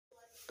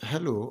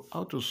Hello,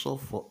 how to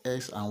solve for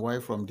x and y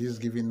from these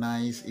given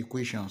nice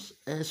equations.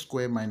 X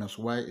squared minus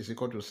y is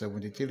equal to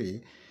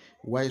 73.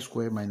 Y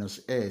squared minus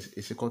s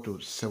is equal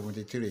to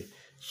 73.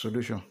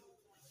 Solution.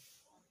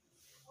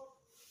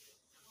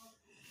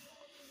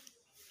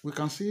 We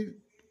can see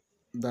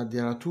that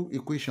there are two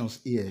equations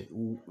here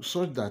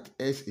such that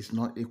x is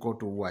not equal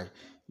to y.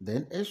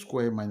 Then x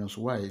squared minus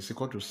y is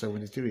equal to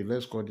 73.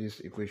 Let's call this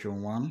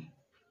equation 1.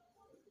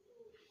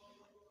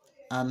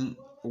 And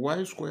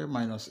y squared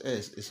minus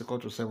s is equal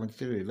to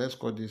 73. Let's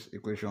call this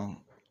equation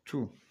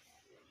 2.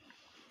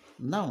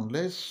 Now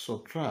let's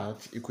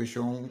subtract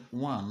equation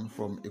 1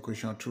 from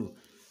equation 2.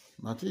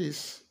 That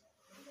is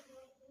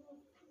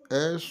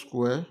x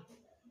squared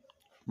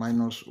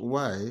minus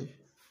y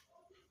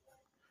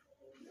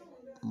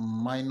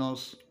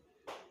minus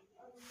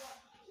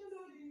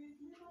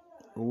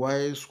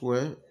y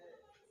squared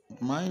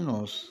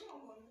minus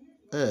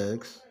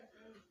x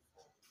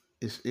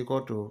is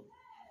equal to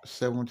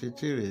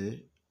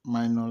 73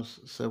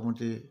 minus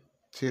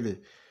 73.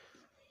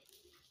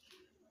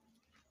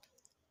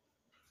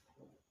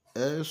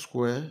 X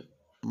squared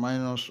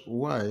minus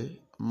y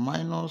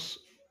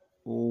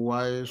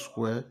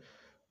squared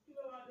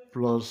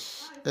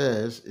plus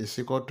s is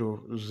equal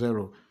to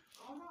 0.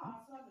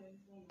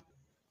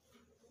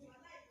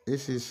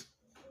 This is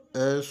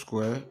x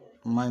squared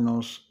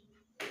minus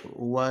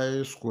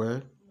y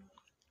squared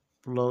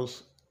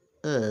plus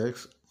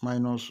x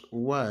minus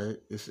y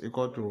is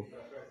equal to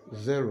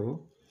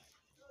 0.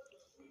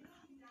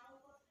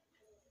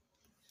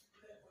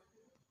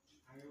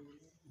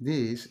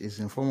 This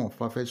is in form of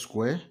perfect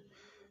square.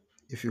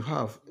 If you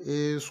have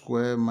a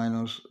squared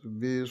minus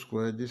b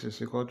squared, this is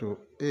equal to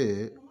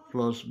a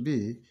plus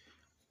b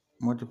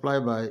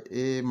multiplied by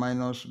a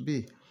minus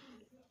b.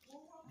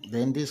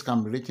 Then this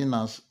can be written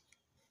as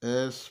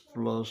s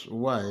plus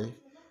y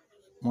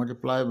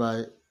multiplied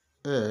by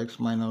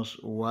x minus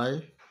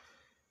y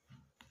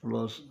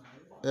plus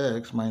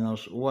x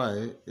minus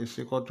y is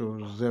equal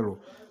to 0.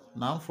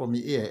 Now from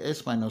here,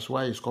 x minus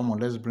y is common.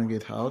 Let's bring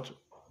it out.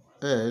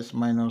 S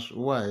minus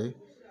y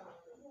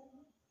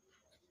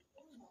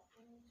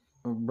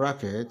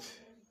bracket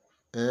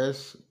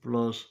s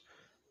plus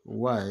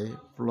y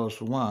plus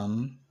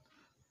 1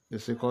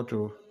 is equal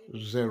to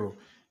 0.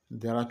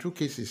 There are two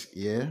cases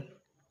here.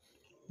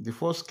 The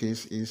first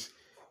case is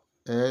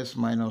s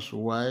minus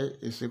y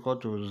is equal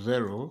to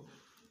 0.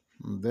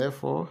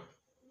 Therefore,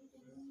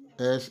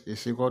 s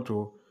is equal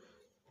to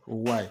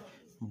y.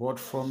 But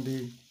from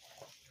the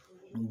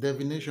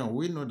definition,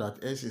 we know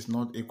that s is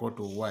not equal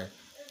to y.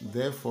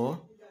 Therefore,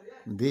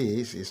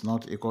 this is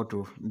not equal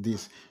to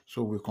this.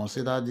 So we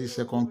consider the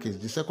second case.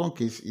 The second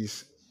case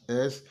is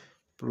s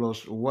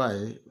plus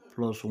y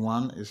plus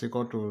 1 is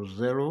equal to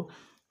 0.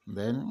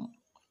 Then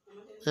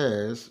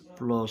s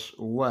plus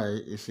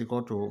y is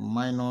equal to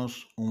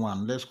minus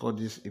 1. Let's call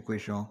this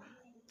equation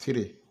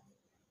 3.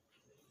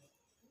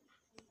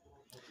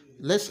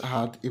 Let's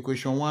add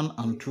equation 1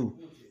 and 2.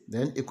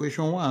 Then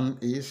equation 1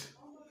 is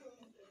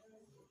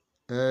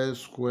s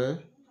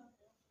squared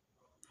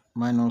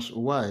minus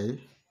y,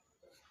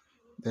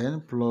 then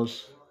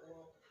plus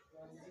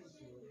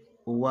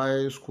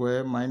y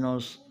squared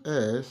minus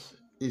s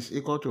is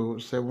equal to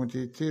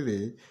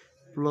 73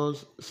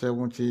 plus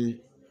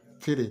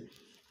 73.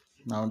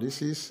 Now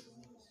this is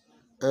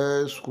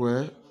s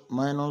squared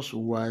minus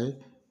y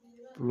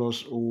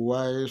plus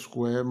y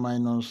squared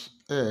minus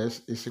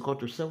s is equal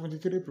to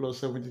 73 plus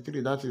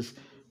 73. That is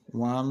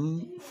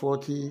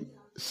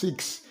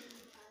 146.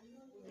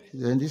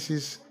 Then this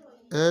is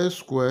s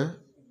squared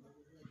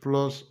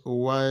plus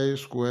y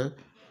squared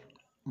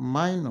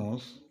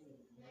minus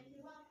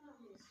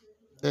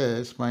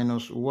s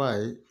minus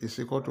y is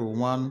equal to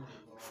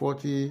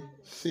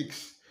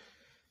 146.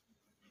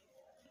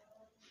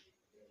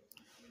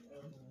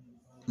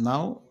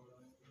 Now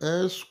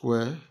s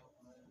squared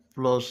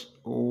plus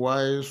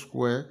y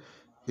squared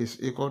is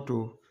equal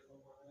to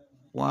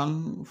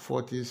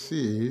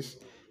 146.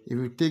 If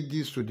you take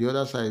this to the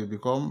other side, it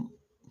becomes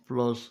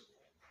plus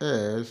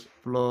s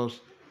plus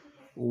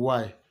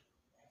y.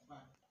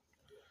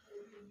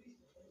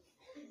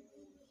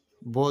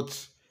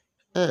 But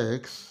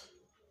x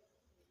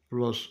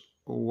plus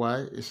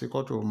y is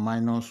equal to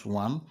minus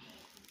 1.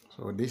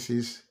 So this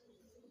is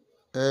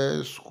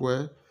s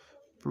squared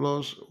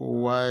plus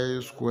y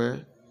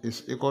squared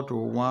is equal to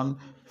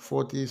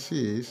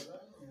 146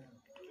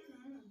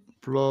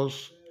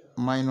 plus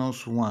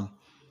minus 1.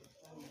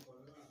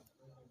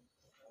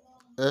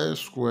 S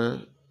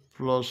squared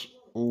plus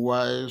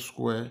y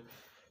squared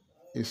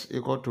is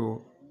equal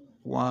to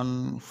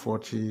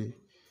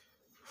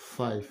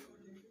 145.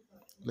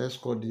 Let's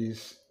call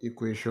this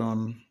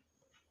equation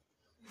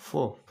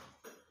 4.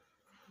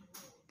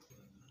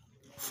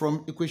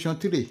 From equation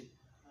 3,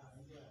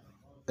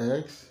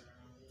 x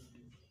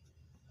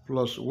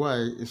plus y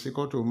is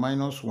equal to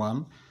minus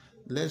 1.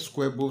 Let's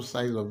square both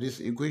sides of this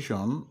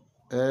equation.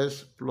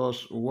 S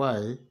plus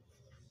y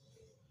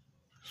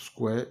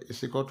square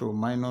is equal to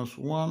minus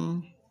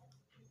 1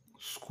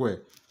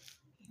 square.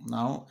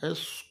 Now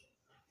s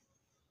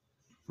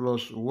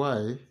plus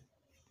y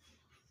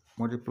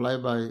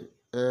multiplied by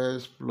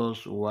s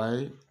plus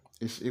y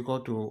is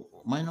equal to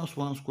minus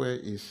 1 square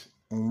is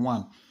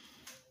 1.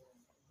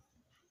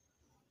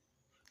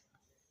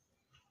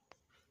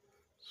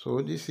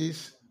 So this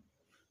is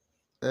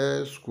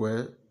s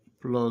square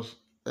plus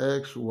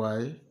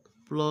xy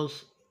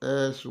plus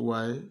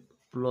sy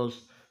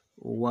plus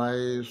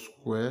y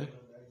square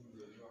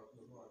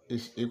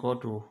is equal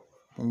to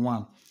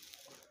 1.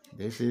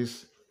 This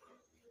is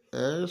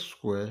s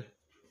square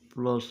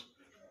plus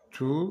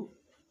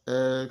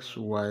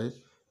 2xy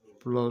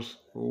plus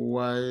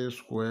y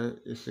square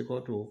is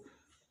equal to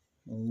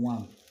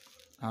 1.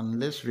 And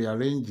let's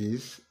rearrange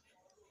this.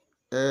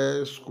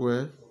 S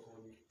square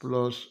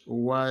plus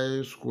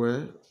y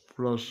square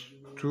plus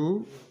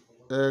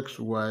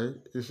 2xy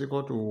is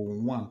equal to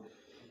 1.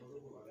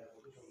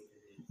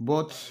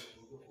 But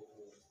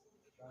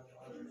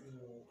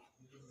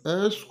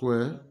s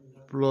square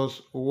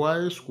plus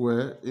y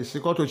square is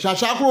equal to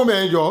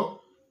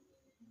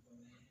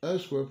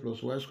s square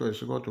plus y square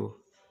is equal to,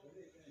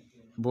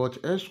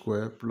 but s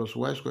square plus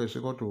y square is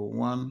equal to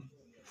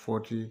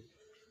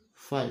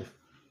 145.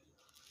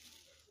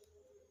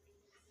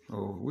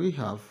 So we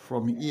have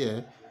from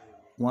here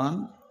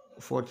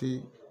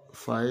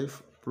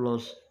 145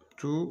 plus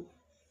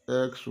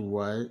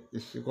 2xy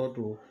is equal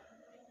to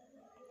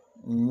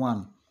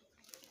 1.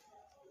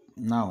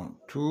 Now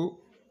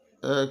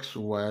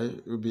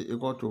 2xy will be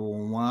equal to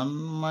 1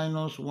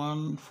 minus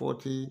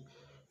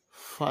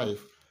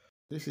 145.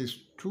 This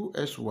is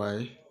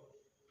 2sy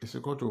is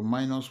equal to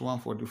minus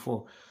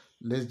 144.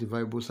 Let's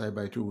divide both sides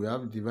by 2. We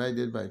have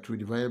divided by 2,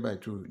 divided by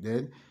 2.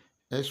 Then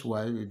sy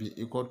will be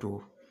equal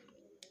to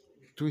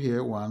 2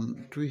 here,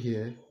 1, 2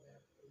 here,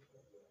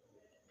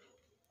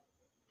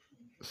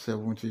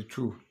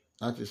 72.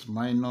 That is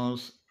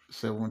minus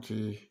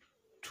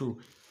 72.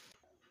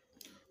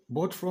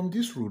 But from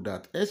this rule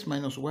that s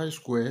minus y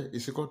square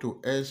is equal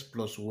to s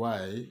plus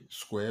y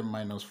square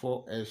minus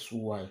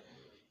 4sy.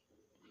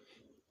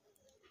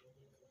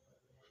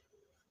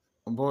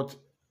 But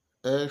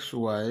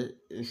xy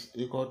is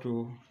equal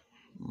to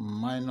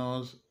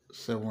minus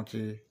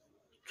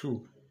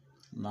 72.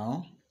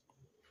 Now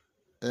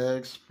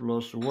x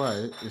plus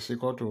y is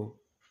equal to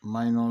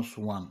minus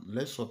 1.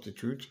 Let's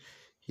substitute.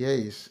 Here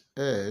is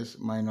s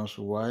minus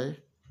y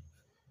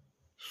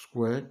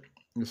square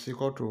is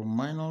equal to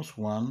minus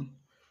 1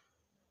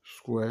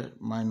 square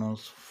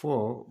minus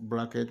 4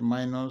 bracket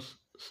minus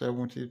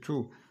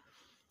 72.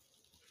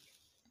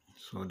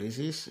 So this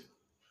is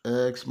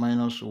x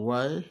minus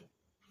y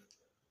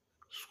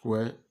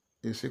square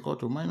is equal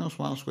to minus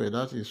 1 square,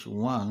 that is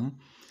 1,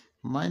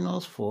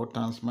 minus 4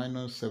 times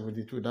minus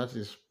 72, that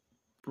is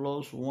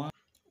plus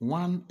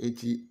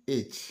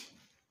 188.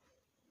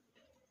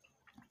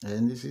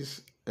 And this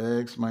is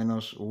x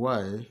minus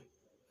y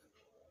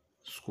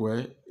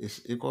square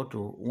is equal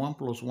to 1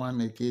 plus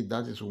 188,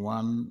 that is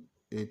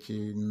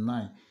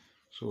 189.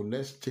 So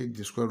let's take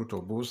the square root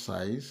of both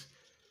sides.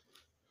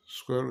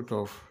 Square root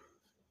of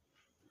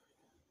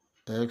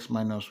x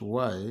minus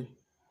y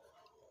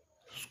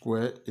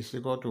square is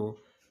equal to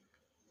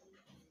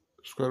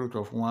square root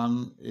of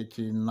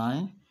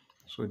 189.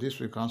 So this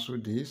will cancel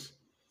this.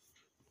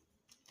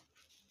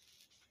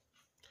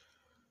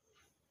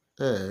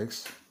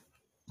 X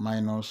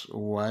minus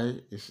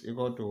y is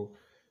equal to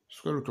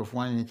square root of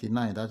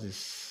 189, that is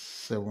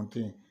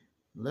 17.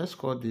 Let's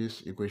call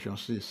this equation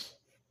 6.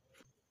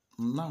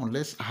 Now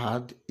let's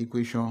add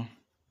equation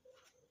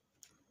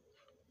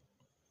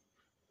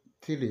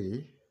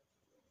 3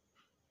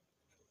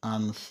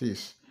 and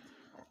 6.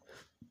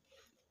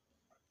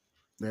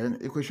 Then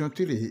equation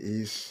 3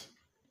 is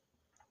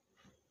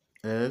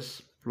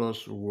s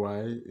plus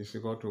y is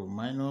equal to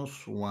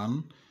minus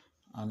 1,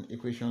 and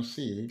equation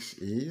 6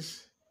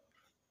 is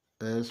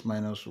s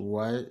minus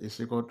y is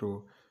equal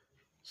to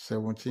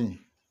 17.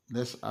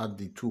 Let's add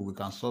the two. We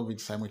can solve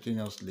it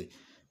simultaneously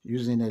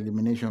using the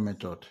elimination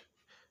method.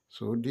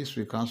 So this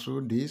will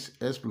cancel this.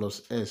 S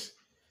plus s,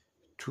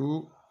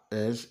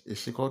 2s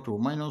is equal to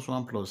minus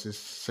 1 plus is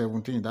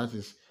 17, that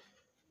is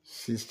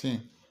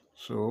 16.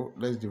 So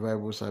let's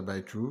divide both sides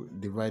by 2,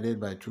 divided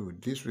by 2.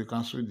 This will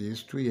cancel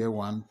this. 2 here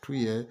 1, 2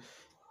 here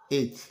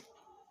 8.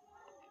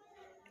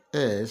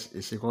 S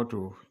is equal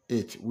to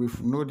 8. We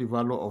know the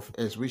value of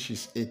s, which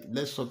is 8.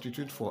 Let's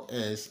substitute for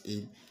s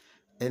in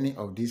any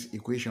of these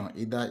equations,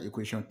 either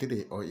equation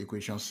 3 or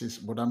equation 6.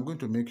 But I'm going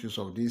to make use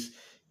of this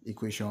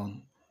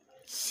equation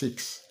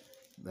 6.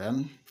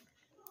 Then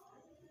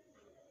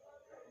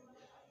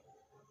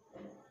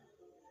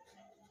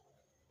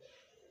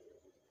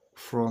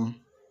from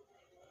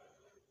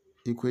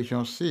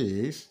equation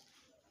 6,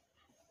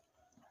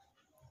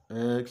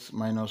 x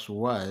minus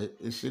y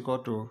is equal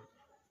to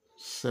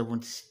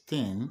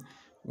 17.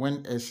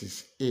 When s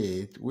is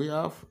 8, we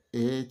have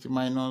 8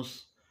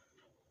 minus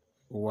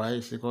y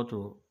is equal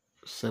to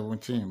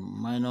 17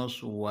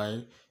 minus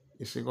y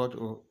is equal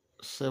to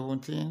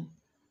 17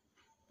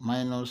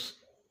 minus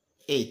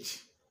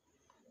 8,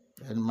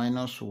 and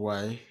minus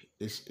y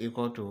is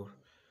equal to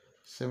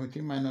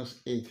 17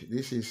 minus 8.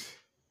 This is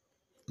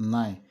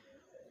 9.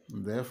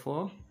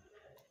 Therefore,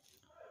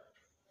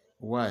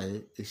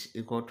 y is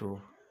equal to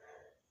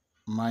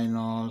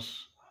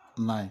minus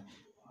 9.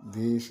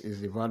 This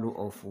is the value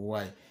of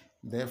y.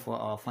 Therefore,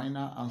 our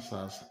final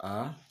answers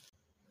are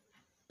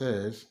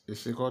s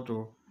is equal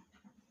to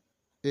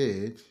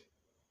 8,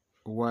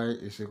 y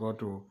is equal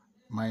to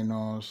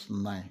minus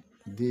 9.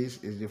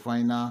 This is the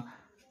final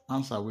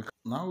answer.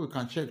 Now we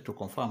can check to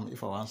confirm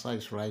if our answer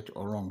is right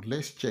or wrong.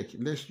 Let's check.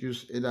 Let's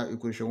use either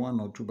equation 1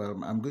 or 2, but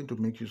I'm going to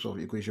make use of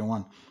equation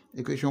 1.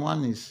 Equation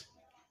 1 is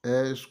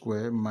s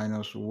squared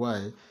minus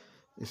y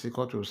is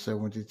equal to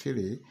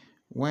 73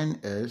 when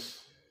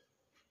s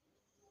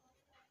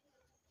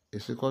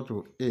is equal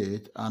to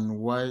 8 and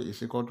y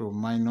is equal to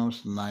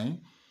minus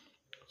 9.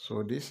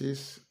 So this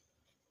is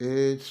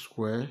 8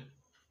 squared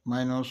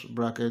minus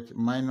bracket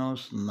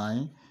minus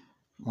 9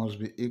 must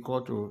be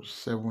equal to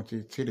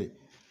 73.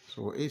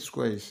 So 8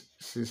 squared is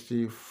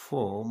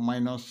 64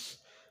 minus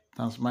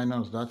times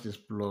minus, that is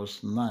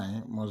plus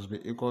 9, must be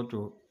equal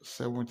to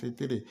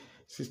 73.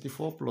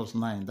 64 plus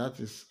 9, that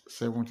is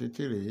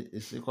 73,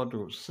 is equal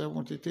to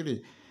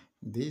 73.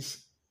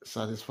 This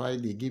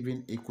satisfies the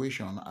given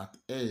equation at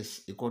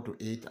s equal to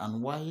 8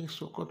 and y is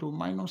equal to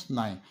minus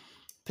 9.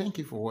 Thank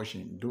you for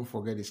watching. Don't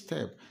forget the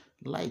step.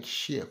 Like,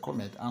 share,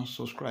 comment, and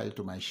subscribe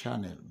to my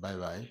channel. Bye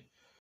bye.